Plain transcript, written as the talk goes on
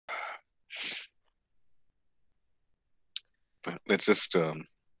Let's just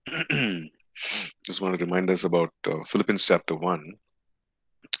just want to remind us about Philippians chapter 1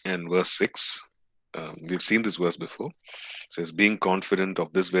 and verse 6. We've seen this verse before. It says, being confident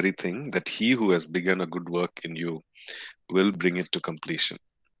of this very thing, that he who has begun a good work in you will bring it to completion.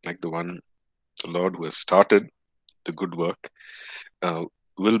 Like the Lord who has started the good work uh,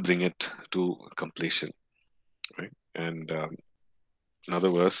 will bring it to completion, right? And another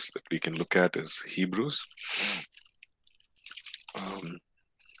verse that we can look at is Hebrews. Um,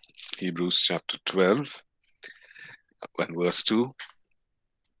 Hebrews chapter 12 and verse 2,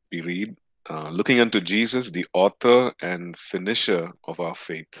 we read, looking unto Jesus, the author and finisher of our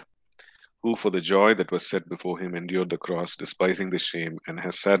faith, who for the joy that was set before him endured the cross, despising the shame, and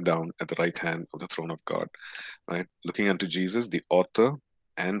has sat down at the right hand of the throne of God. Right? Looking unto Jesus, the author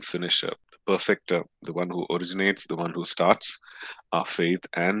and finisher, the perfecter, the one who originates, the one who starts our faith,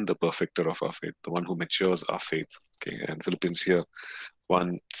 and the perfecter of our faith, the one who matures our faith. Okay, and Philippians here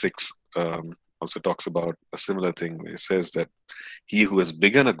 1:6 also talks about a similar thing. It says that he who has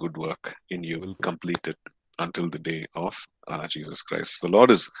begun a good work in you will complete it until the day of Jesus Christ. The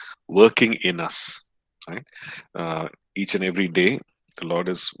Lord is working in us, right? Each and every day, the Lord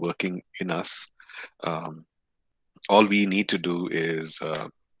is working in us. All we need to do is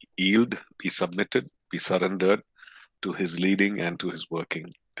yield, be submitted, be surrendered to his leading and to his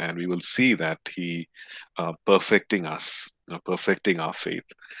working. And we will see that he perfecting us, perfecting our faith,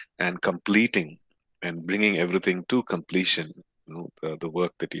 and completing and bringing everything to completion. The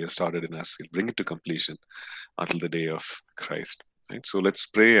work that he has started in us, he'll bring it to completion until the day of Christ. Right. So let's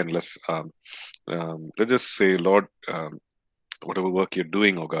pray and let's just say, Lord, whatever work you're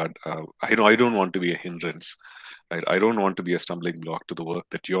doing, oh God, I don't want to be a hindrance. Right? I don't want to be a stumbling block to the work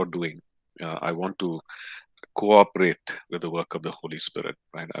that you're doing. I want to cooperate with the work of the Holy Spirit,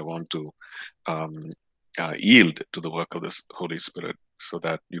 right? I want to yield to the work of the Holy Spirit, so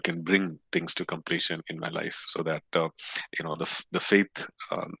that you can bring things to completion in my life. So that the faith,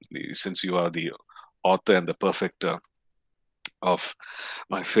 since you are the author and the perfecter of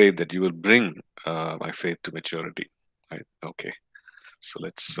my faith, that you will bring my faith to maturity. Right? Okay. So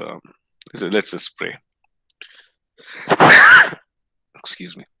let's just pray.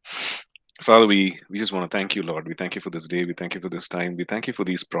 Excuse me. Father, we just want to thank you, Lord. We thank you for this day. We thank you for this time. We thank you for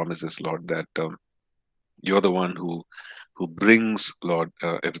these promises, Lord, that you're the one who brings, Lord,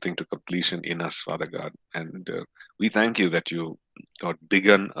 everything to completion in us, Father God. And we thank you that you, Lord,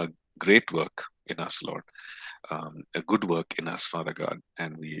 begun a great work in us, Lord, a good work in us, Father God.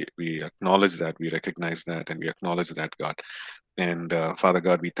 And we acknowledge that, we recognize that, and we acknowledge that, God. And Father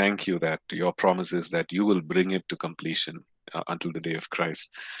God, we thank you that your promise is that you will bring it to completion until the day of Christ.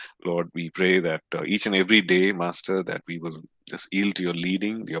 Lord, we pray that each and every day, Master, that we will just yield to your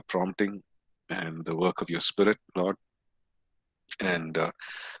leading, your prompting, and the work of your Spirit, Lord. And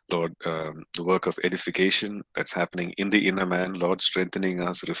Lord, the work of edification that's happening in the inner man, Lord, strengthening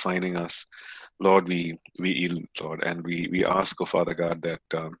us, refining us. Lord, we yield, Lord, and we ask, oh Father God,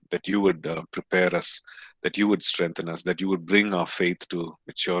 that you would prepare us, that you would strengthen us, that you would bring our faith to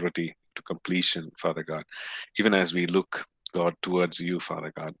maturity, to completion, Father God, even as we look, Lord, towards you,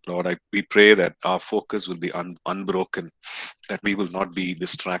 Father God. Lord, we pray that our focus will be unbroken, that we will not be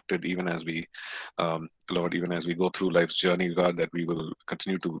distracted, even as we, Lord, even as we go through life's journey, God, that we will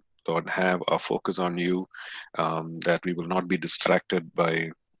continue to, Lord, have our focus on you, that we will not be distracted by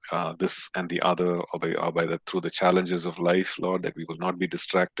this and the other, or through the challenges of life, Lord, that we will not be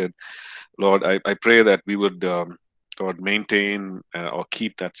distracted. Lord, I pray that we would, Lord, maintain or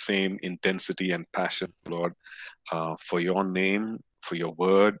keep that same intensity and passion, Lord, for your name, for your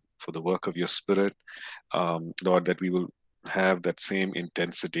word, for the work of your Spirit, Lord, that we will have that same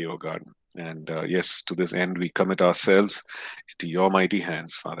intensity, oh God. And yes, to this end, we commit ourselves into your mighty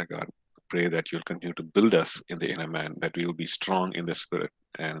hands, Father God. Pray that you'll continue to build us in the inner man, that we will be strong in the Spirit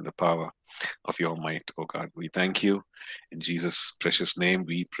and in the power of your might, oh God. We thank you. In Jesus' precious name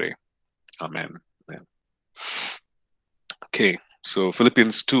we pray. Amen. Amen. Okay, so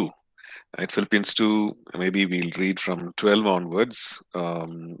Philippians 2. Right, Philippians 2, maybe we'll read from 12 onwards.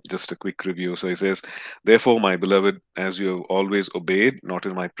 Just a quick review. So he says, therefore, my beloved, as you have always obeyed, not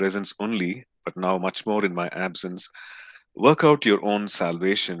in my presence only, but now much more in my absence, work out your own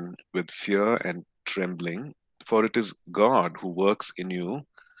salvation with fear and trembling, for it is God who works in you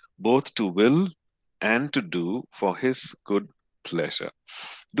both to will and to do for his good pleasure.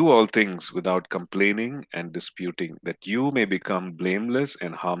 Do all things without complaining and disputing, that you may become blameless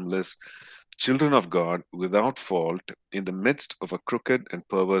and harmless, children of God without fault, in the midst of a crooked and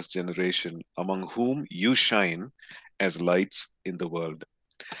perverse generation, among whom you shine as lights in the world,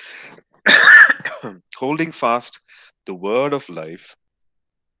 holding fast the word of life,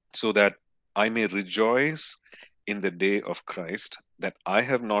 so that I may rejoice in the day of Christ, that I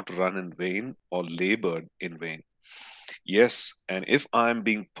have not run in vain or labored in vain. Yes, and if I am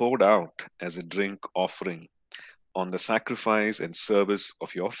being poured out as a drink offering on the sacrifice and service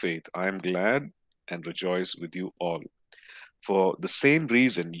of your faith, I am glad and rejoice with you all. For the same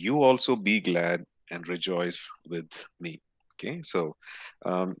reason, you also be glad and rejoice with me. Okay, so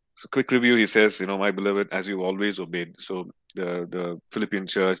quick review. He says, my beloved, as you've always obeyed. So the Philippian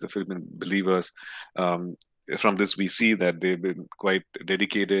church, the Philippian believers, um, from this we see that they've been quite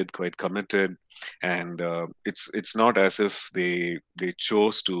dedicated, quite committed, and it's not as if they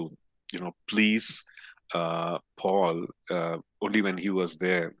chose to please Paul only when he was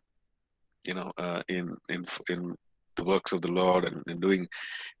there, in the works of the Lord, and doing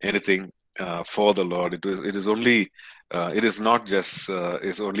anything for the Lord. It is not just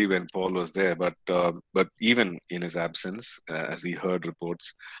it's only when Paul was there, but even in his absence, as he heard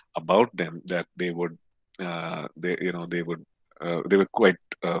reports about them that they were quite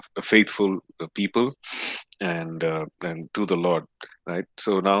faithful people, and to the Lord, right?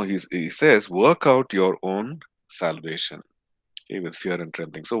 So now he says, work out your own salvation, okay, with fear and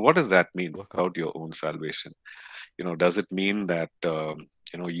trembling. So what does that mean? Work out your own salvation. Does it mean that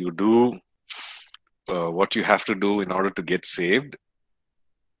you do what you have to do in order to get saved,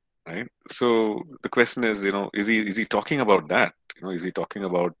 right? So the question is, is he talking about that? Is he talking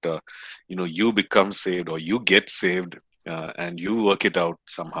about you become saved, or you get saved, and you work it out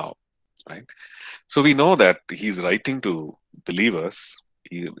somehow, right? So we know that he's writing to believers.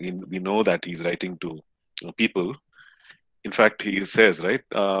 We know that he's writing to people. In fact, he says, right,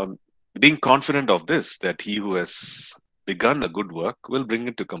 being confident of this, that he who has begun a good work will bring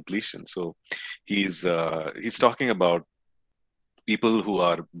it to completion. So he's talking about people who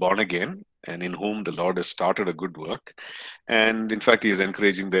are born again and in whom the Lord has started a good work. And in fact, he is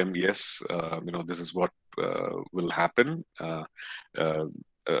encouraging them. Yes, this is what will happen uh,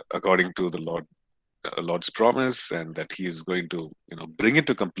 according to the Lord's promise, and that he is going to bring it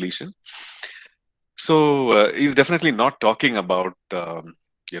to completion. So he's definitely not talking about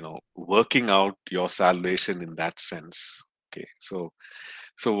working out your salvation in that sense. Okay, so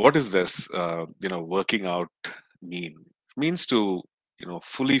what is this working out mean? It means to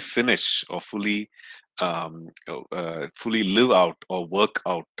fully finish, or fully live out, or work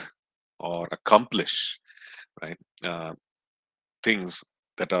out, or accomplish, right? Things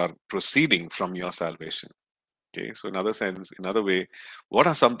that are proceeding from your salvation. Okay, so in other sense, in other way, what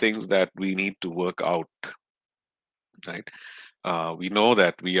are some things that we need to work out, right? We know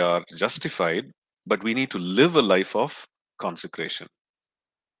that we are justified, but we need to live a life of consecration,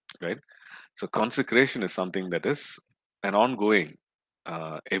 right? So consecration is something that is an ongoing,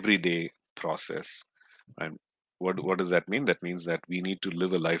 everyday process. And what does that mean? That means that we need to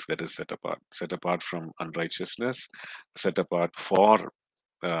live a life that is set apart from unrighteousness, set apart for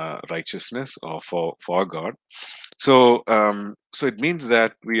righteousness, or for God. So it means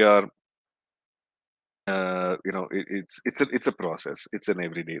that we are it's a process. It's an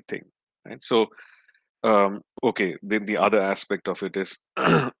everyday thing, right? So okay, then the other aspect of it is,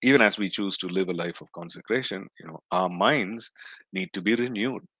 even as we choose to live a life of consecration, our minds need to be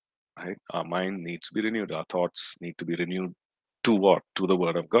renewed, right? Our mind needs to be renewed. Our thoughts need to be renewed to what? To the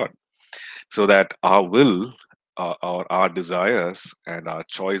Word of God, so that our will, our desires, and our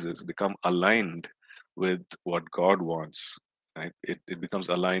choices become aligned with what God wants. Right? It becomes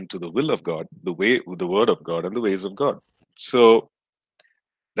aligned to the will of God, the Word of God, and the ways of God. So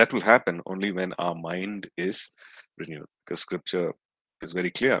that will happen only when our mind is renewed, because Scripture is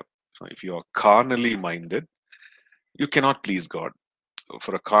very clear. If you are carnally minded, you cannot please God.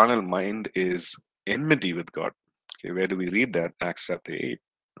 For a carnal mind is enmity with God. Okay, where do we read that? Acts chapter 8.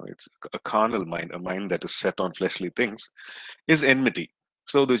 It's a carnal mind, a mind that is set on fleshly things, is enmity.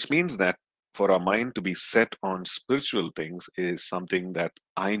 So, which means that for our mind to be set on spiritual things is something that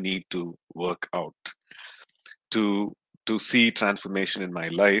I need to work out. To see transformation in my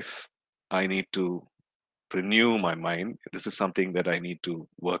life, I need to renew my mind. This is something that I need to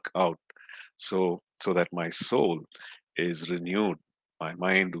work out, so that my soul is renewed, my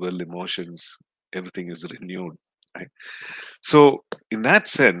mind, will, emotions, everything is renewed, right? So in that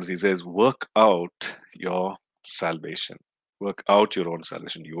sense, he says, work out your salvation. Work out your own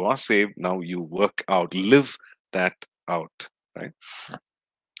salvation. You are saved, now you work out, live that out, right?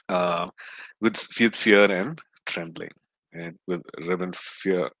 uh, with fear and trembling, and with reverent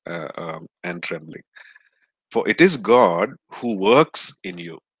fear and trembling. For it is God who works in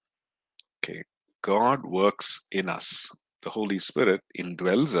you. Okay. God works in us. The Holy Spirit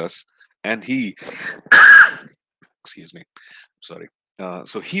indwells us, and He Excuse me. Sorry.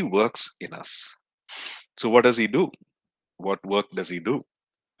 So he works in us. So what does he do? What work does he do?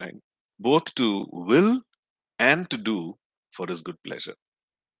 Right? Both to will and to do for his good pleasure.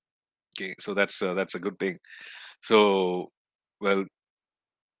 Okay, so that's a good thing. So, well,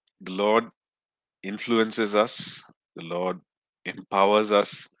 the Lord influences us. The Lord empowers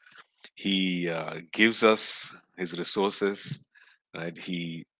us. He gives us his resources. Right?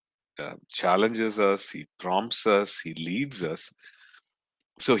 He challenges us. He prompts us. He leads us.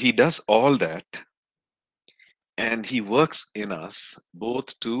 So he does all that, and he works in us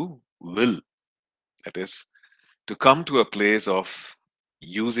both to will, that is, to come to a place of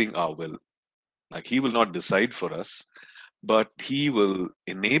using our will. Like he will not decide for us, but he will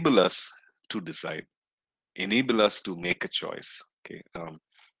enable us to decide, enable us to make a choice. Okay,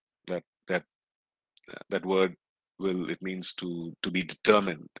 that that that word will, it means to be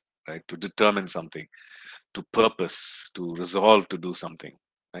determined, right? To determine something, to purpose, to resolve to do something,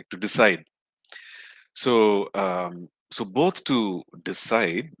 like to decide. So both to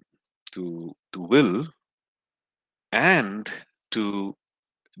decide, to will, and to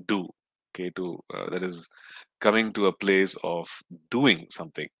do. Okay, to that is coming to a place of doing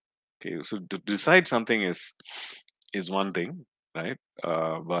something. Okay, so to decide something is one thing, right?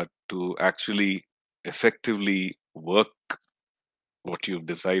 But to actually effectively work what you've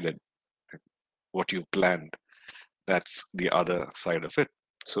decided, what you've planned, that's the other side of it.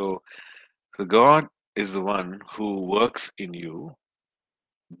 So God is the one who works in you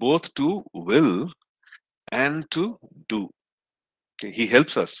both to will and to do. Okay, he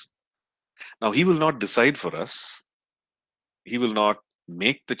helps us. Now, he will not decide for us. He will not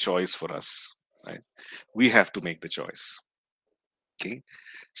make the choice for us, right? We have to make the choice. Okay.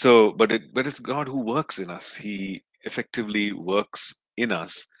 So, but it's God who works in us. He effectively works in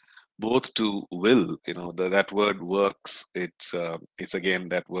us, both to will. That word works. It's again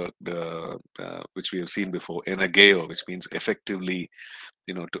that word which we have seen before, energeo, which means effectively,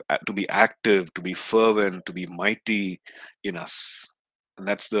 to be active, to be fervent, to be mighty in us. And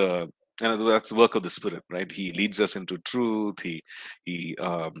that's the work of the Spirit, right? He leads us into truth. He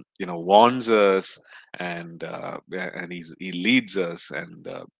warns us, and he leads us, and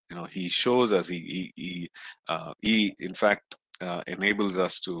he shows us. He in fact enables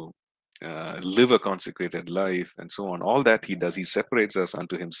us to live a consecrated life, and so on. All that he does, he separates us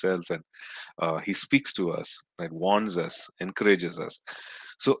unto himself, and he speaks to us, right? Warns us, encourages us.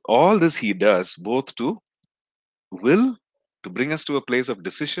 So all this he does both to will, to bring us to a place of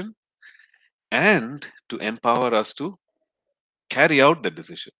decision, and to empower us to carry out the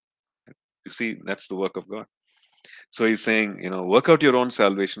decision. You see, that's the work of God. So he's saying, work out your own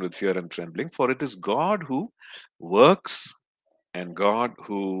salvation with fear and trembling, for it is God who works, and God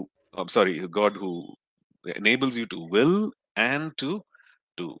who enables you to will and to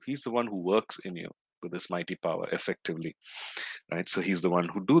do. He's the one who works in you with this mighty power effectively, right? So he's the one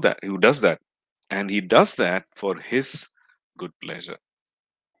who does that, and he does that for his good pleasure.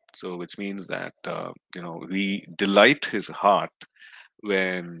 So which means that we delight his heart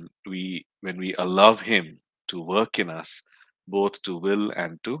when we allow him to work in us, both to will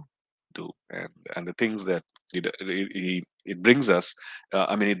and to do. And the things that it brings us,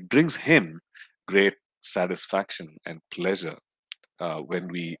 it brings him great satisfaction and pleasure when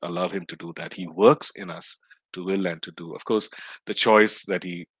we allow him to do that. He works in us to will and to do. Of course, the choice that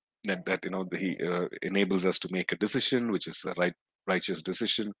he enables us to make a decision, which is a righteous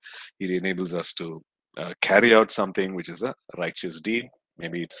decision. He enables us to carry out something which is a righteous deed.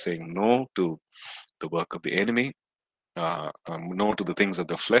 Maybe it's saying no to the work of the enemy, no to the things of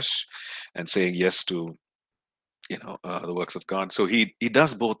the flesh, and saying yes to the works of God. So he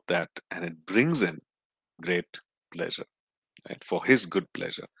does both that, and it brings him great pleasure, right, for his good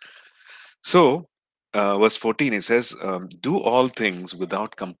pleasure. So verse 14, it says, do all things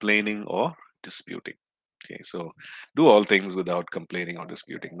without complaining or disputing. Okay, so do all things without complaining or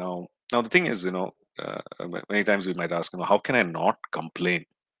disputing. Now the thing is, many times we might ask, how can I not complain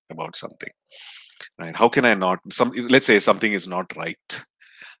about something, right? How can I not, let's say something is not right.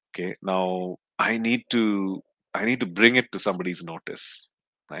 Okay, now I need to bring it to somebody's notice,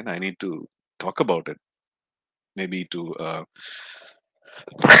 right? I need to talk about it, maybe to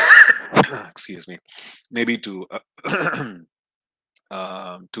excuse me, maybe to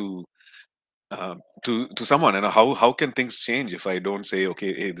to to someone. How can things change if I don't say,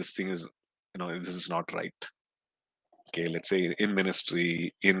 okay, hey, this thing is, this is not right. Okay, let's say in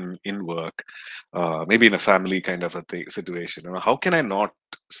ministry, in work, maybe in a family kind of a situation. How can I not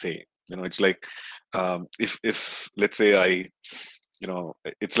say? It's like, if let's say I,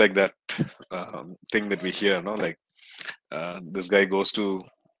 it's like that thing that we hear, like, This guy goes to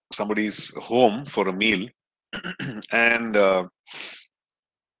somebody's home for a meal, and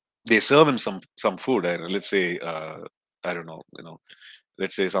they serve him some food. I don't know, let's say I don't know,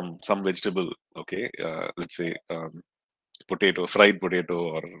 let's say some vegetable. Okay, let's say fried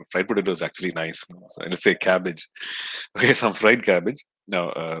potato, or fried potato is actually nice. So let's say cabbage. Okay, some fried cabbage.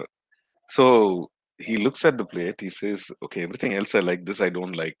 Now, so he looks at the plate. He says, "Okay, everything else I like. This I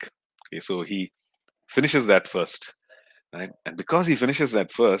don't like." Okay, so he finishes that first, right? And because he finishes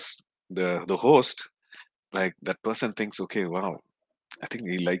that first, the host, like that person, thinks, "Okay, wow, I think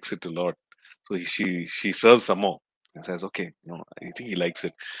he likes it a lot." So she serves some more and says, "Okay, I think he likes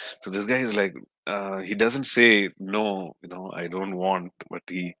it." So this guy is like, he doesn't say no, I don't want, but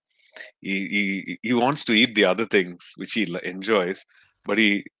he wants to eat the other things which he enjoys, but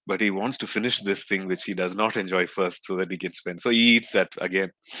he wants to finish this thing which he does not enjoy first, so that he can spend. So he eats that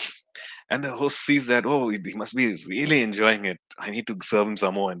again, and the host sees that, oh, he must be really enjoying it. I need to serve him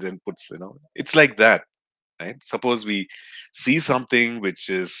some more, and then puts, it's like that, right? Suppose we see something which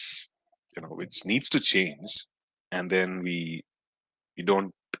is, which needs to change, and then we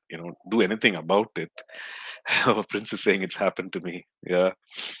don't, do anything about it. Our prince is saying it's happened to me. Yeah,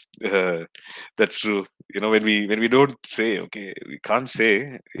 uh, that's true. When we don't say, okay, we can't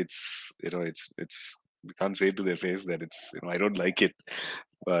say it's we can't say to their face that it's, I don't like it,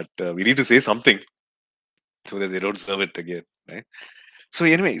 but we need to say something so that they don't serve it again, right? So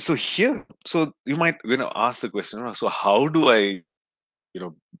anyway, so here, so you might, ask the question, so how do I, you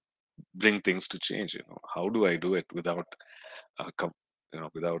know bring things to change? How do I do it without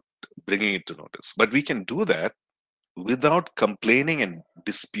without bringing it to notice? But we can do that without complaining and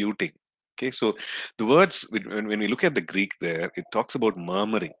disputing. Okay, so the words, when we look at the Greek there, it talks about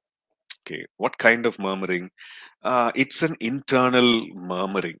murmuring. Okay, what kind of murmuring? It's an internal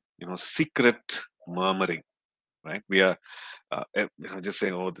murmuring, secret murmuring, right? We are just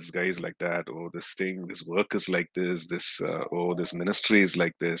saying, oh, this guy is like that, oh, this work is like this ministry is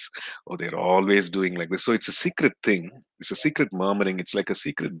like this, or they're always doing like this. So it's a secret thing. It's a secret murmuring. It's like a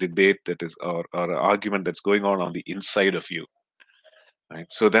secret debate that is, or an argument that's going on the inside of you, right?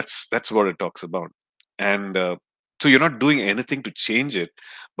 So that's what it talks about. And so you're not doing anything to change it,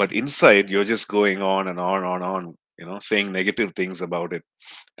 but inside you're just going on and on, saying negative things about it,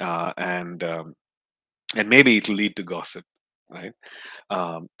 and maybe it'll lead to gossip, right?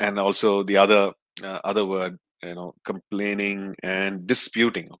 And also the other word, complaining and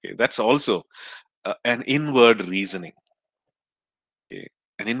disputing. Okay, that's also an inward reasoning. Okay,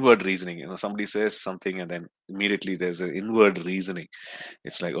 an inward reasoning. Somebody says something, and then immediately there's an inward reasoning.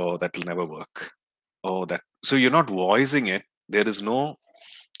 It's like, oh, that will never work. Oh, that. So you're not voicing it. There's no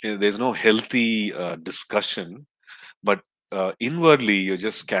healthy discussion, but inwardly you're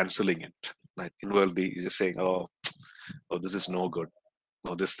just canceling it. Right? Inwardly you're just saying, oh, this is no good.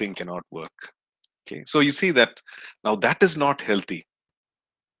 Oh, this thing cannot work. Okay, so you see that now that is not healthy,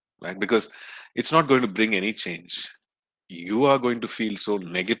 right? Because it's not going to bring any change. You are going to feel so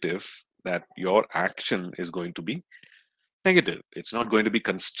negative that your action is going to be negative. It's not going to be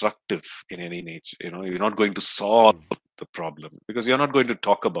constructive in any nature. You're not going to solve Mm. the problem because you're not going to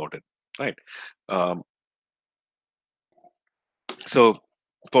talk about it, right? Um, so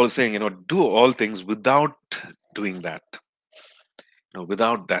Paul is saying, do all things without doing that,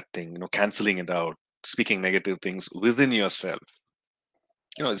 without that thing, canceling it out, speaking negative things within yourself.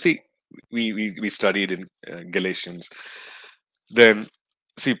 See, we studied in Galatians. Then,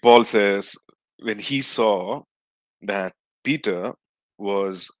 see, Paul says when he saw that Peter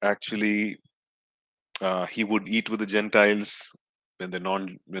was actually he would eat with the Gentiles when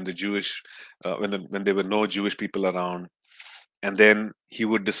the Jewish when there were no Jewish people around, and then he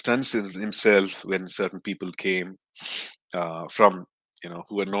would distance himself when certain people came from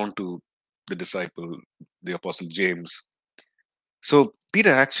who were known to the disciple, the apostle James. So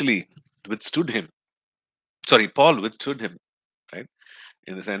Peter actually withstood him. Sorry, Paul withstood him, right?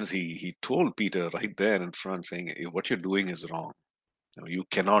 In the sense, he told Peter right there in front, saying, "Hey, what you're doing is wrong. You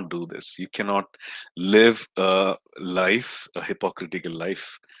cannot do this. You cannot live a hypocritical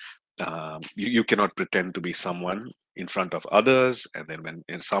life. You cannot pretend to be someone in front of others, and then when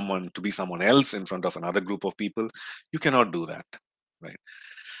in someone to be someone else in front of another group of people. You cannot do that, right?"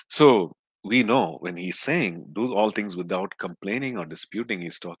 So we know when he's saying do all things without complaining or disputing,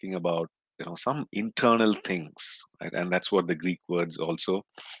 he's talking about some internal things, right? And that's what the Greek words also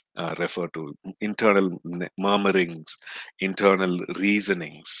refer to: internal murmurings, internal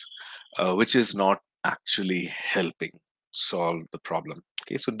reasonings, which is not actually helping solve the problem.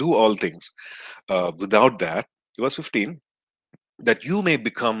 Okay, so do all things without that. Verse 15, that you may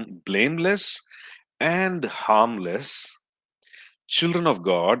become blameless and harmless, children of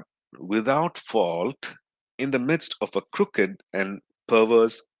God, without fault, in the midst of a crooked and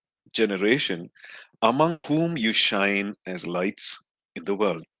perverse generation, among whom you shine as lights in the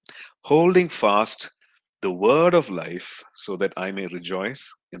world, holding fast the word of life, so that I may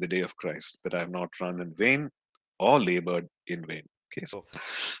rejoice in the day of Christ, that I have not run in vain or labored in vain. Okay, so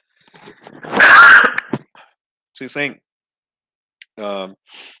he's saying, um,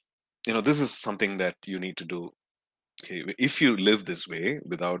 this is something that you need to do. Okay, if you live this way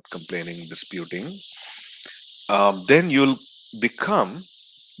without complaining, disputing, then you'll become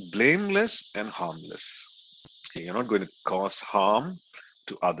blameless and harmless. Okay, you're not going to cause harm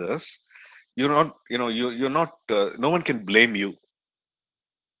to others. You're not, you're not. No one can blame you.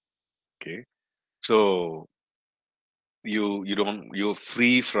 Okay, so you don't. You're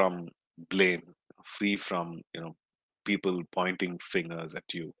free from blame, free from people pointing fingers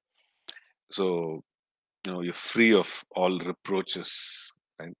at you. So you're free of all reproaches,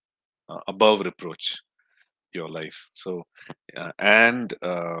 right? Above reproach your life. So, and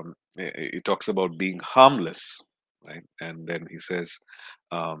it talks about being harmless, right? And then he says,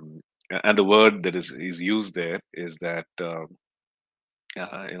 and the word that is used there is that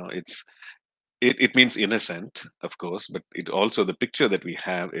it means innocent, of course, but it also, the picture that we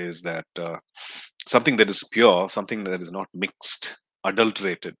have is that something that is pure, something that is not mixed,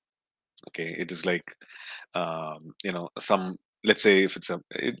 adulterated. Okay, it is like some, let's say, if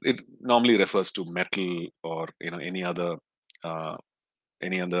it normally refers to metal or uh,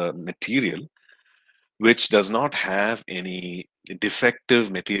 any other material which does not have any defective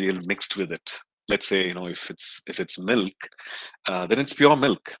material mixed with it. Let's say, if it's milk, then it's pure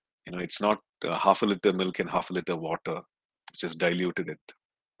milk. It's not half a liter milk and half a liter water, which has diluted it.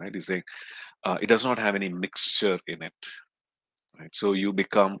 Right? He's saying it does not have any mixture in it. Right? So you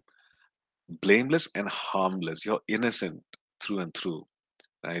become blameless and harmless. You're innocent through and through.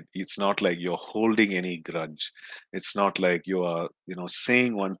 Right? It's not like you're holding any grudge. It's not like you are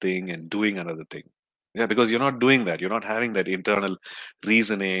saying one thing and doing another thing. Yeah, because you're not doing that. You're not having that internal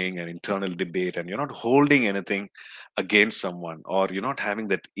reasoning and internal debate, and you're not holding anything against someone, or you're not having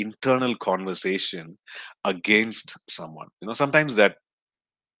that internal conversation against someone. Sometimes that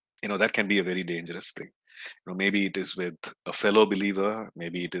can be a very dangerous thing. Maybe it is with a fellow believer,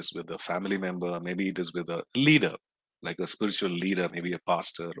 maybe it is with a family member, maybe it is with a leader, like a spiritual leader, maybe a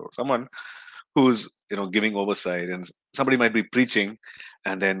pastor or someone who's giving oversight, and somebody might be preaching,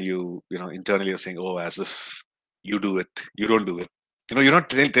 and then internally you're saying, oh, as if you do it, you don't do it. You're not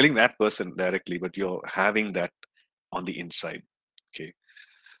telling that person directly, but you're having that on the inside. Okay,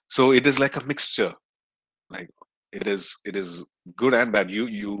 so it is like a mixture. Like, it is good and bad.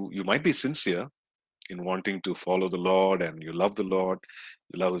 You might be sincere in wanting to follow the Lord, and you love the Lord,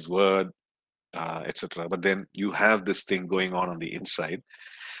 you love His Word, etc. But then you have this thing going on the inside,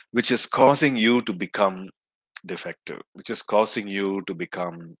 which is causing you to become defective, which is causing you to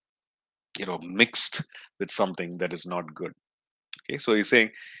become, mixed with something that is not good. Okay, so he's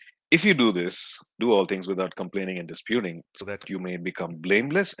saying, if you do this, do all things without complaining and disputing, so that you may become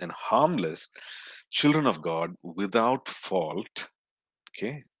blameless and harmless, children of God, without fault.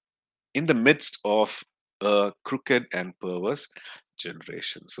 Okay, in the midst of a crooked and perverse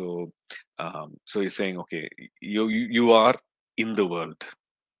generation. So he's saying, okay, you are in the world.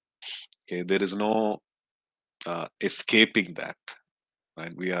 Okay, there is no escaping that.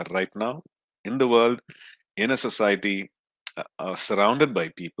 Right, we are right now in the world, in a society, surrounded by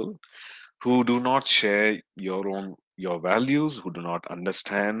people who do not share your values, who do not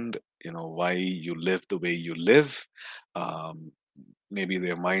understand why you live the way you live. um, Maybe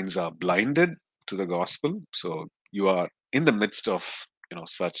their minds are blinded to the gospel. So you are in the midst of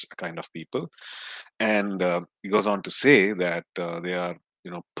such a kind of people. And he goes on to say that they are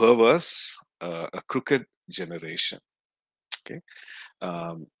perverse, a crooked generation. Okay,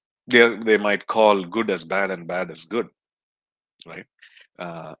 um, they might call good as bad and bad as good, right?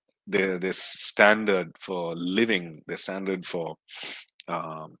 uh, their standard for living, their standard for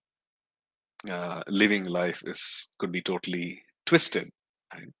um, living life could be totally twisted,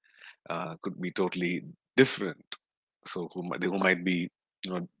 right? Could be totally different. So who might be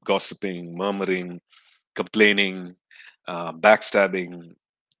gossiping, murmuring, complaining, backstabbing,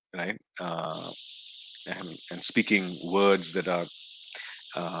 right? And speaking words that are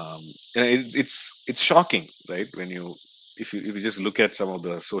it's shocking, right? When if you just look at some of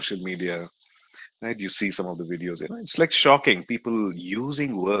the social media, right, you see some of the videos, it's like shocking, people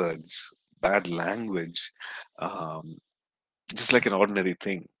using words, bad language, um, just like an ordinary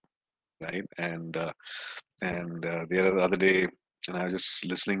thing, right? And the other day, and I was just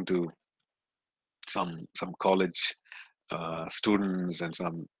listening to some college students and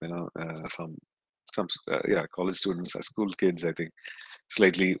some college students, school kids, I think,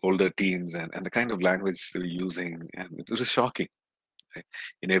 slightly older teens, and the kind of language they were using, and it was shocking, right?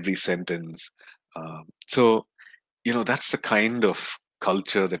 In every sentence. So that's the kind of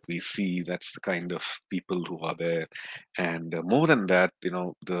culture that we see. That's the kind of people who are there. And more than that,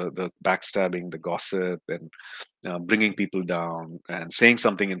 the backstabbing, the gossip, and bringing people down and saying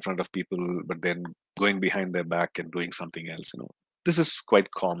something in front of people, but then going behind their back and doing something else. This is quite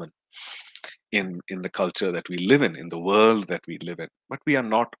common in the culture that we live in the world that we live in. But we are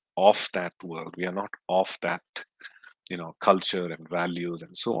not of that world. We are not of that culture and values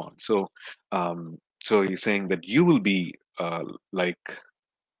and so on. So he's saying that you will be like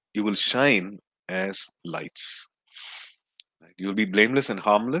you will shine as lights. Right? You'll be blameless and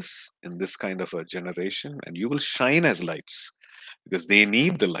harmless in this kind of a generation, and you will shine as lights because they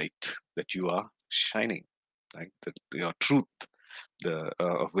need the light that you are shining. Right? That your truth, the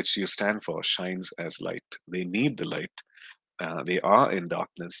of which you stand for, shines as light. They need the light. They are in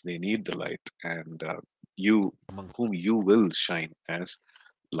darkness. They need the light, and you, among whom you will shine as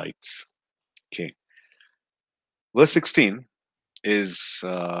lights. Okay. Verse 16 is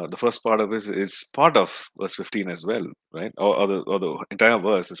the first part of it is part of verse 15 as well, right? Or the entire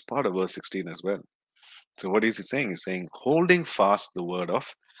verse is part of verse 16 as well. So what is he saying? He's saying, holding fast the word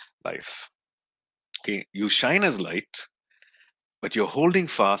of life. Okay, you shine as light, but you're holding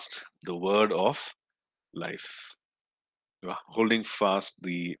fast the word of life. You are holding fast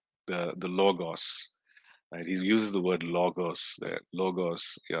the logos. Right? He uses the word logos there.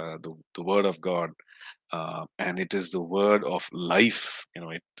 Logos, the word of God, and it is the word of life.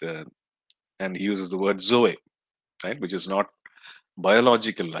 And he uses the word zoe, right, which is not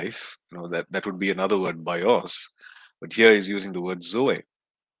biological life. That would be another word, bios, but here he's using the word zoe,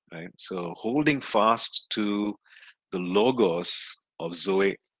 right? So holding fast to the logos of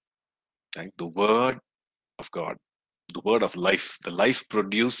zoe, right, the word of God, the word of life, the life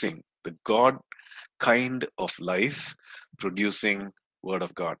producing, the God kind of life producing word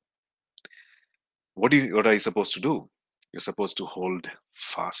of God. What are you supposed to do? You're supposed to hold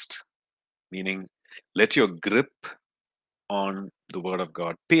fast, meaning let your grip on the word of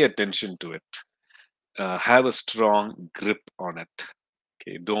God. Pay attention to it. Have a strong grip on it.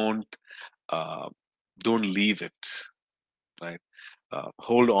 Okay, uh, don't leave it. Right,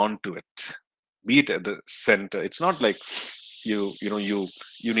 hold on to it. Be it at the center. It's not like you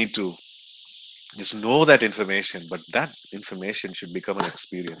need to just know that information, but that information should become an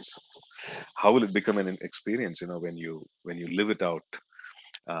experience. How will it become an experience? When you live it out,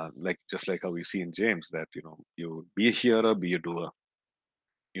 like just like how we see in James that you be a hearer, be a doer.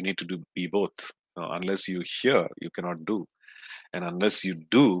 You need to be both. Unless you hear, you cannot do, and unless you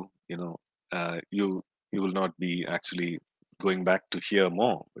do, you will not be actually going back to hear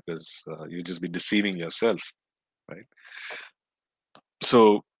more, because you just be deceiving yourself, right?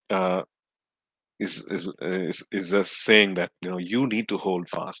 So is just saying that you need to hold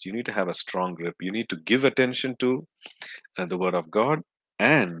fast. You need to have a strong grip. You need to give attention to the word of God,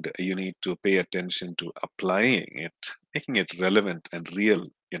 and you need to pay attention to applying it, making it relevant and real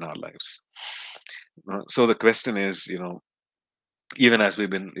in our lives. So the question is, even as we've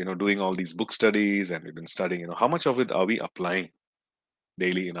been doing all these book studies, and we've been studying, how much of it are we applying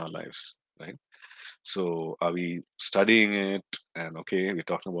daily in our lives, right? So are we studying it, and okay, we're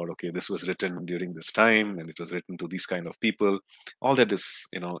talking about, okay, this was written during this time and it was written to these kind of people. All that is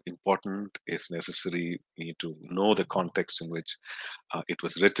important, is necessary. We need to know the context in which it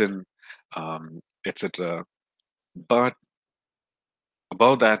was written, etc. But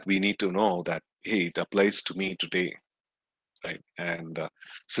above that, we need to know that, hey, it applies to me today, right? And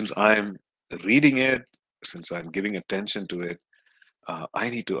since I'm reading it, since I'm giving attention to it, I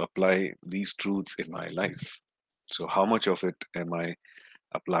need to apply these truths in my life. So how much of it am I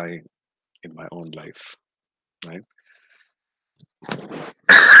applying in my own life, right?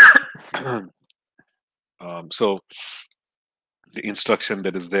 So the instruction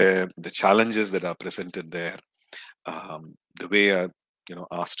that is there, the challenges that are presented there, the way I'm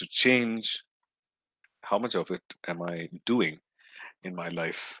asked to change, how much of it am I doing in my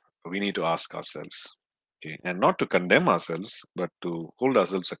life? We need to ask ourselves. Okay, and not to condemn ourselves, but to hold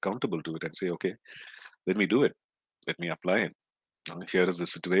ourselves accountable to it and say, okay, let me do it. Let me apply it. Here is the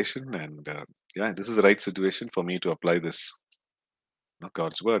situation, and yeah, this is the right situation for me to apply this,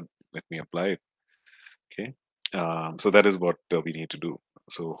 God's word. Let me apply it. Okay, so that is what we need to do.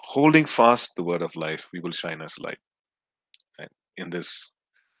 So, holding fast the word of life, we will shine as light, right, in this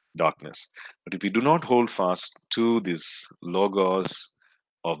darkness. But if we do not hold fast to this logos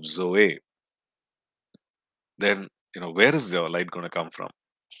of Zoe, then where is the light going to come from?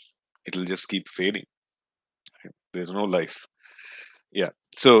 It'll just keep fading. Right? There's no life. Yeah.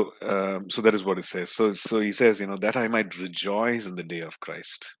 So that is what it says. So he says, that I might rejoice in the day of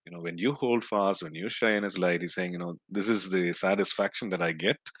Christ. When you hold fast, when you shine His light, He's saying, this is the satisfaction that I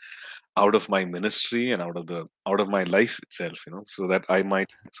get out of my ministry and out of my life itself. So that I might.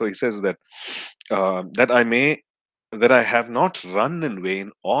 So he says that that I have not run in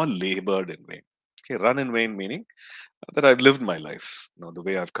vain or labored in vain. Okay, run in vain meaning that I've lived my life, the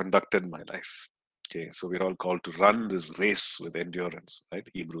way I've conducted my life. Okay, so we're all called to run this race with endurance, right?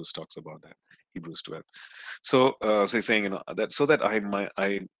 Hebrews talks about that. Hebrews 12. So he's saying, that so that I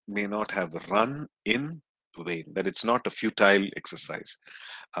may not have run in vain, that it's not a futile exercise.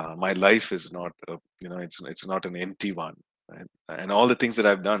 My life is not, it's not an empty one. Right? And all the things that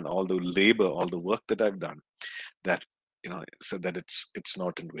I've done, all the labor, all the work that I've done, that so that it's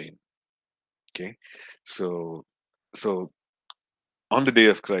not in vain. Okay, so so on the day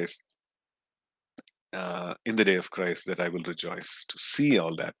of Christ, in the day of Christ, that I will rejoice to see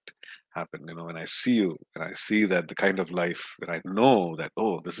all that happen. When I see you, and I see that the kind of life that I know that,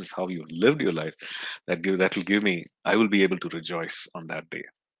 oh, this is how you lived your life, that will give me, I will be able to rejoice on that day.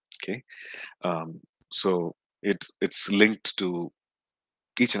 Okay, so it's linked to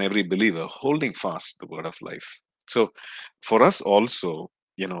each and every believer holding fast the word of life. So for us also,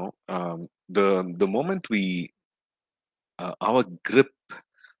 the moment we our grip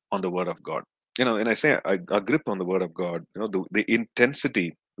on the word of God. And I say a grip on the word of God, the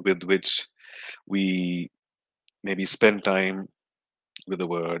intensity with which we maybe spend time with the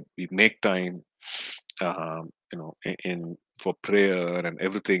word, we make time, in for prayer and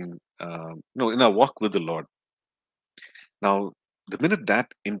everything, in our walk with the Lord. Now, the minute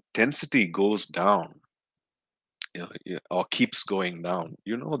that intensity goes down, or keeps going down,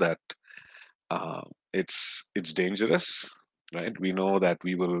 that uh, it's dangerous, right? We know that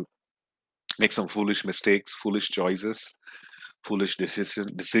we will make some foolish mistakes, foolish choices, foolish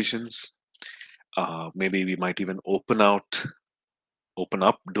decisions. Maybe we might even open up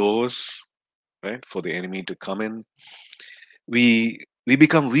doors, right, for the enemy to come in. We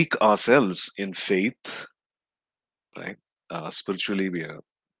become weak ourselves in faith, right? Spiritually, we,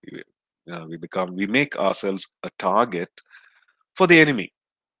 we make ourselves a target for the enemy,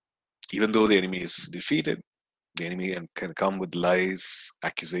 even though the enemy is defeated. The enemy can come with lies,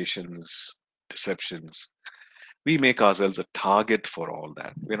 accusations, deceptions. We make ourselves a target for all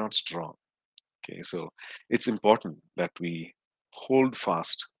that. We're not strong. Okay, so it's important that we hold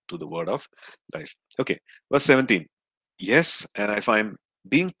fast to the word of life. Okay, verse 17. Yes, and if I'm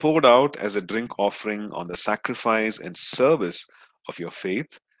being poured out as a drink offering on the sacrifice and service of your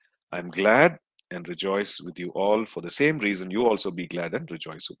faith, I'm glad and rejoice with you all. For the same reason, you also be glad and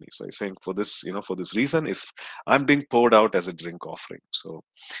rejoice with me. So he's saying, for this, for this reason, if I'm being poured out as a drink offering. So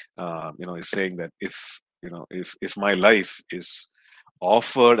he's saying that if my life is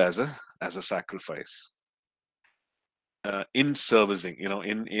offered as a sacrifice, in servicing,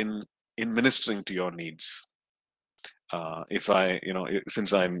 in ministering to your needs, if I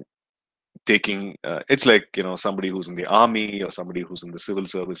since I'm taking, it's like, somebody who's in the army, or somebody who's in the civil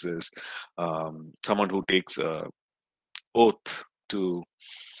services, someone who takes a oath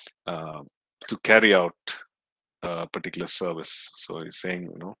uh, to carry out a particular service. So he's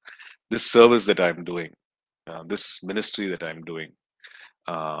saying, this service that I'm doing, this ministry that I'm doing,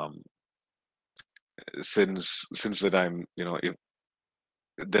 um, since that I'm, if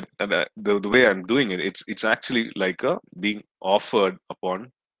that the way I'm doing it, it's actually like a being offered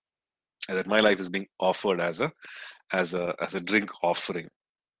upon, that my life is being offered as a drink offering.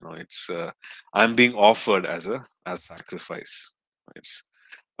 It's I'm being offered as sacrifice. It's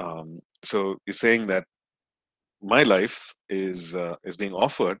so he's saying that my life is being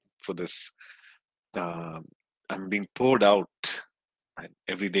offered for this. um, I'm being poured out, right?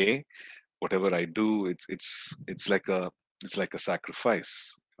 Every day, whatever I do, it's like a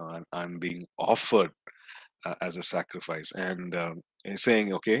sacrifice. I'm being offered as a sacrifice, and he's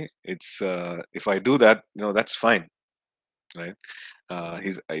saying, okay, it's if I do that, that's fine, right?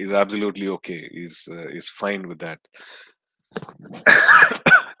 He's absolutely okay. He's fine with that.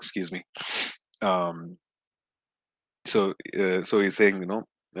 Excuse me. Um, so he's saying,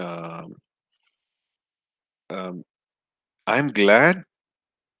 um, um, I'm glad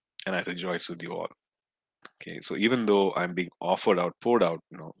and I rejoice with you all. Okay, so even though I'm being offered out, poured out,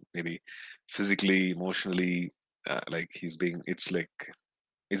 maybe physically, emotionally, like it's like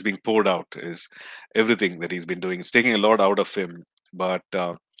he's being poured out, is everything that he's been doing. It's taking a lot out of him. But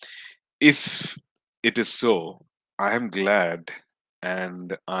if it is so, I am glad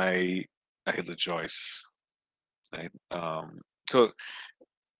and I rejoice. right? So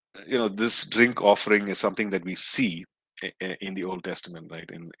this drink offering is something that we see in the Old Testament, right?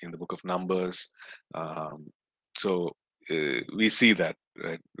 In the book of Numbers. Um, so we see that,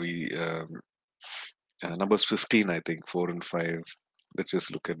 right? We Numbers 15, I think, 4 and 5. Let's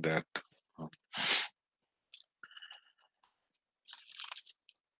just look at that.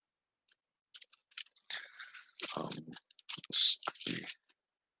 Um,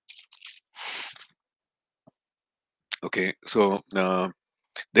 okay, so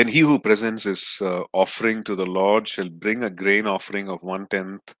then he who presents his offering to the Lord shall bring a grain offering of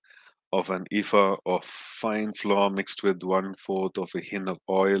 1/10 of an ephah of fine flour mixed with 1/4 of a hin of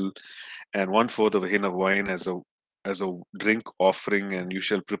oil and 1/4 of a hin of wine as a drink offering, and you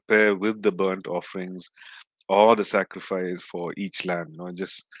shall prepare with the burnt offerings or the sacrifice for each lamb.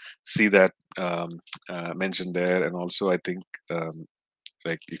 Just see that mentioned there. And also I think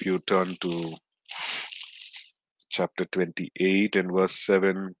like if you turn to chapter 28 and verse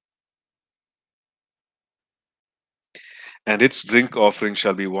 7, and its drink offering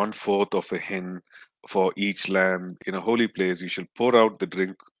shall be 1/4 of a hin for each lamb. In a holy place you shall pour out the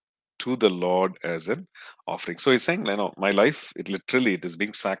drink to the Lord as an offering. So he's saying, my life, it is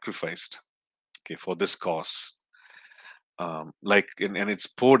being sacrificed, okay, for this cause. And it's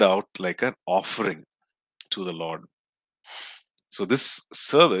poured out like an offering to the Lord. So this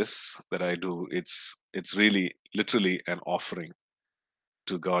service that I do, it's really literally an offering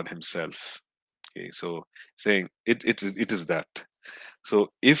to God Himself. Okay, so saying it is that.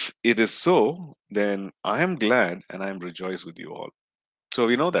 So if it is so, then I am glad and I am rejoiced with you all. So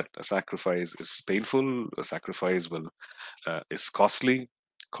we know that a sacrifice is painful. A sacrifice is costly,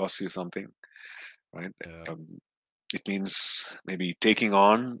 costs you something, right? Um, it means maybe taking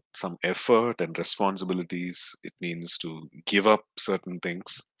on some effort and responsibilities. It means to give up certain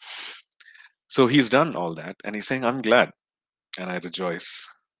things. So he's done all that, and he's saying, "I'm glad and I rejoice,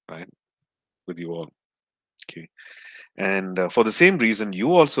 right, with you all." Okay, and for the same reason,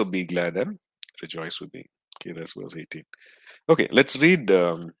 you also be glad and rejoice with me. Okay, that's verse 18. Okay, let's read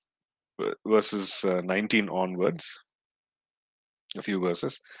verses 19 onwards, a few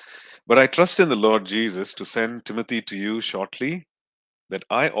verses. But I trust in the Lord Jesus to send Timothy to you shortly, that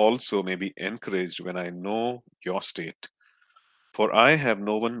I also may be encouraged when I know your state. For I have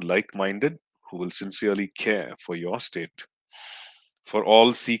no one like minded who will sincerely care for your state. For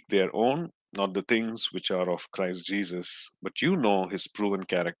all seek their own, not the things which are of Christ Jesus, but you know his proven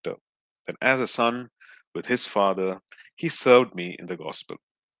character, that as a son with his father, he served me in the gospel.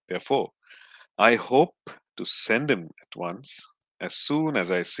 Therefore, I hope to send him at once, as soon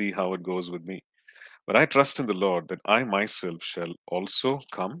as I see how it goes with me. But I trust in the Lord that I myself shall also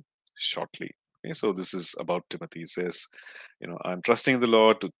come shortly. Okay, so this is about Timothy. He says, I'm trusting the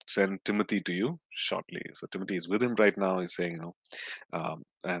Lord to send Timothy to you shortly. So Timothy is with him right now. He's saying,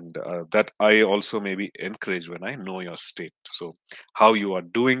 and that I also may be encouraged when I know your state. So how you are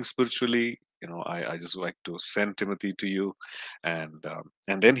doing spiritually, I just like to send Timothy to you, and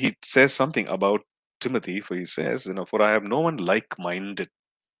then he says something about Timothy. For he says, for I have no one like-minded,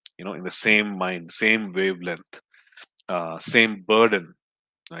 in the same mind, same wavelength, same burden,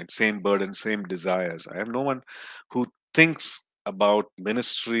 right? Same burden, same desires. I have no one who thinks about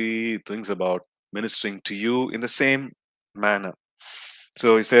ministry, thinks about ministering to you in the same manner.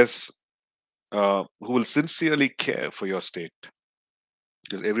 So he says, who will sincerely care for your state.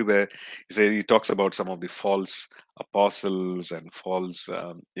 Because everywhere he talks about some of the false apostles and false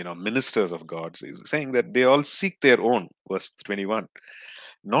ministers of God. So he's saying that they all seek their own, verse 21,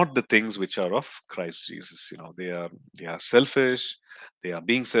 not the things which are of Christ Jesus. They are selfish, they are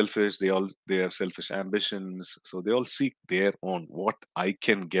being selfish, they have selfish ambitions, so they all seek their own, what I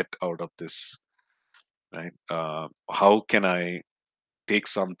can get out of this, right? How can I take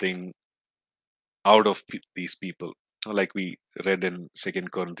something out of these people, like we read in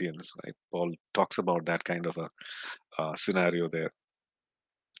Second Corinthians, right? Paul talks about that kind of a scenario there,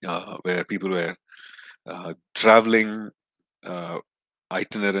 where people were traveling, uh,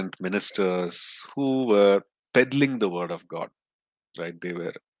 itinerant ministers who were peddling the word of God, right? They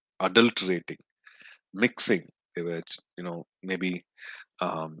were adulterating, mixing. They were, maybe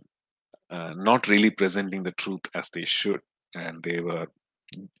um, not really presenting the truth as they should, and they were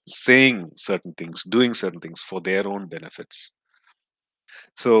saying certain things, doing certain things for their own benefits.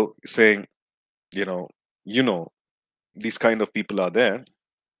 So saying, you know, you know, these kind of people are there.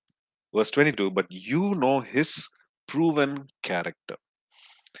 Verse 22, but you know his proven character,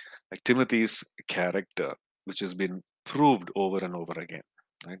 like Timothy's character, which has been proved over and over again.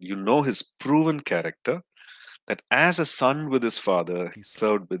 Right? You know his proven character, that as a son with his father, he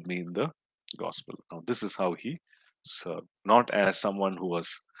served with me in the gospel. Now, this is how he served, not as someone who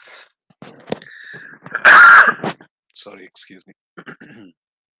was sorry, excuse me,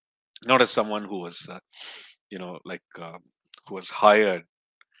 not as someone who was like who was hired,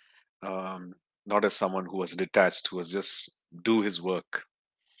 um, not as someone who was detached, who was just do his work,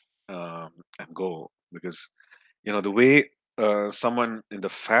 and go. Because the way someone in the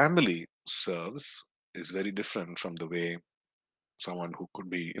family serves is very different from the way someone who could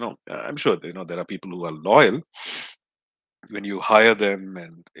be, I'm sure there are people who are loyal when you hire them,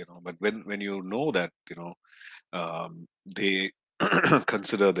 and but when you know that they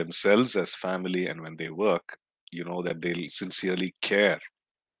consider themselves as family, and when they work, that they'll sincerely care,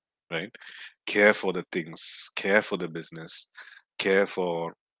 right? Care for the things, care for the business, care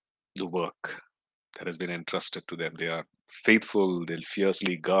for the work that has been entrusted to them. They are faithful, they'll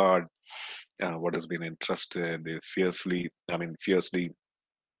fiercely guard what has been entrusted. They fiercely,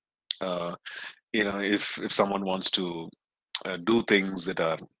 uh, if someone wants to do things that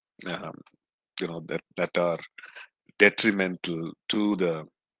are um, that are detrimental to the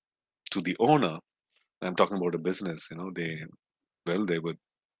owner. I'm talking about a business. They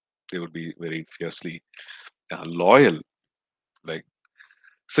would be very fiercely loyal. Like,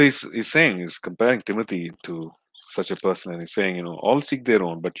 so he's comparing Timothy to such a person, and he's saying, all seek their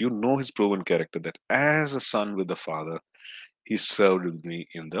own, but his proven character, that as a son with the Father, he served with me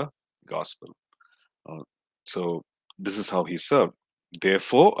in the gospel. Uh, so this is how he served.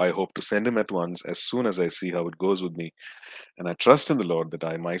 Therefore, I hope to send him at once as soon as I see how it goes with me. And I trust in the Lord that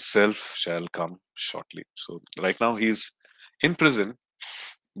I myself shall come shortly. So right now he's in prison,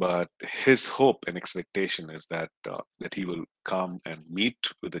 but his hope and expectation is that he will come and meet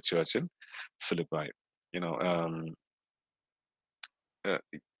with the church in Philippi. You know, um, uh,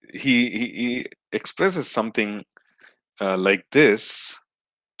 he expresses something like this,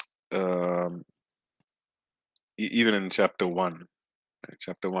 um, even in chapter one.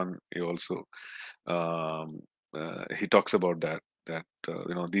 Chapter one, he also he talks about that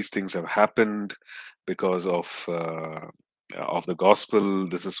these things have happened because of the gospel.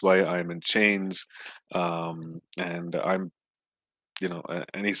 This is why I'm in chains, and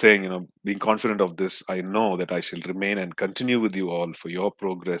and he's saying, being confident of this, I know that I shall remain and continue with you all for your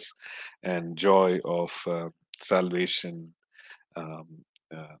progress and joy of salvation, um,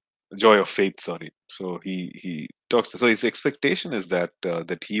 uh, joy of faith. Sorry. So he talks. So his expectation is that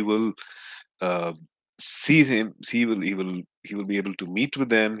he will uh, see him. He will be able to meet with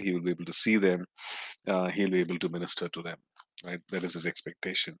them. He will be able to see them. He'll be able to minister to them. Right. That is his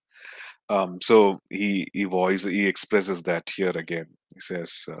expectation. So he expresses that here again. He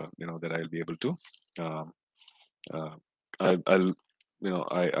says, that I'll be able to. Um, uh, I'll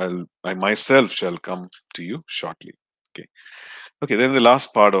I myself shall come to you shortly. Okay. Okay, then the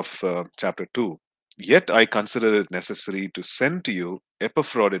last part of chapter 2. Yet I consider it necessary to send to you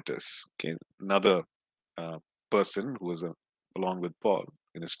Epaphroditus, okay, another uh, person who was along with Paul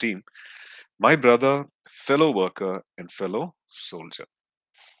in his team, my brother, fellow worker, and fellow soldier,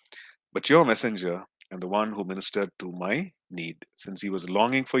 but your messenger and the one who ministered to my need, since he was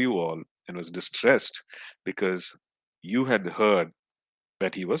longing for you all and was distressed because you had heard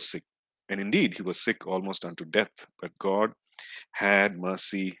that he was sick. And indeed, he was sick almost unto death, but God had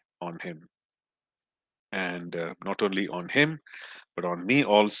mercy on him. And not only on him, but on me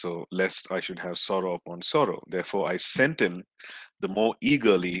also, lest I should have sorrow upon sorrow. Therefore, I sent him the more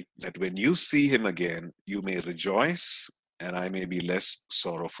eagerly, that when you see him again, you may rejoice, and I may be less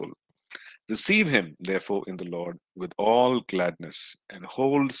sorrowful. Receive him, therefore, in the Lord with all gladness, and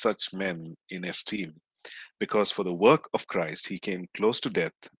hold such men in esteem, because for the work of Christ he came close to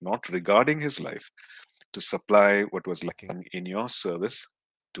death, not regarding his life, to supply what was lacking in your service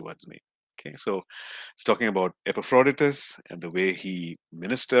towards me. Okay, so it's talking about Epaphroditus and the way he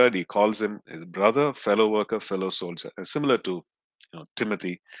ministered. He calls him his brother, fellow worker, fellow soldier, and similar to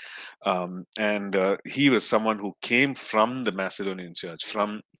Timothy. And he was someone who came from the Macedonian church,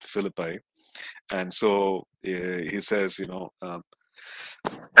 from Philippi. And so he says,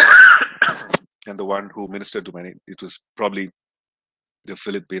 and the one who ministered to many, it was probably the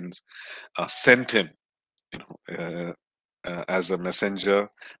Philippians, sent him, as a messenger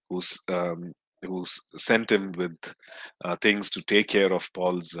who's sent him with things to take care of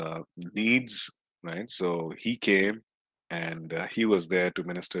Paul's needs, right? So he came and he was there to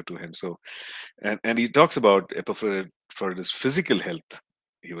minister to him. So, and he talks about for his physical health.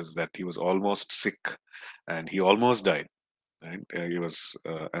 He was almost sick, and he almost died. Right? He was,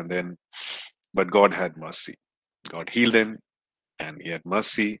 and then, but God had mercy. God healed him, and he had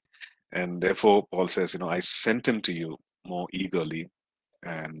mercy, and therefore Paul says, I sent him to you more eagerly,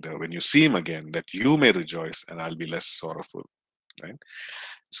 and when you see him again, that you may rejoice and I'll be less sorrowful. Right?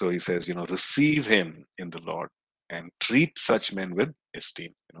 So he says, receive him in the Lord and treat such men with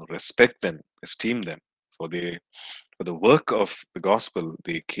esteem. Respect them, esteem them, for the work of the gospel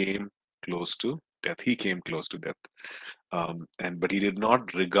they came close to death. He came close to death, but he did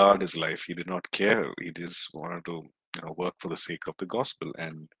not regard his life. He did not care. He just wanted to work for the sake of the gospel,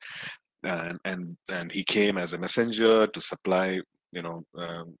 and he came as a messenger to supply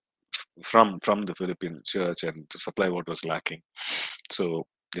from the Philippian church and to supply what was lacking. So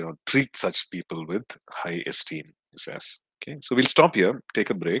treat such people with high esteem, he says. Okay, so we'll stop here, take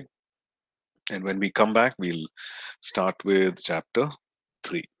a break, and when we come back, we'll start with chapter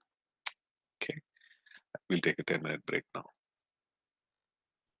 3. Okay, we'll take a 10-minute break now.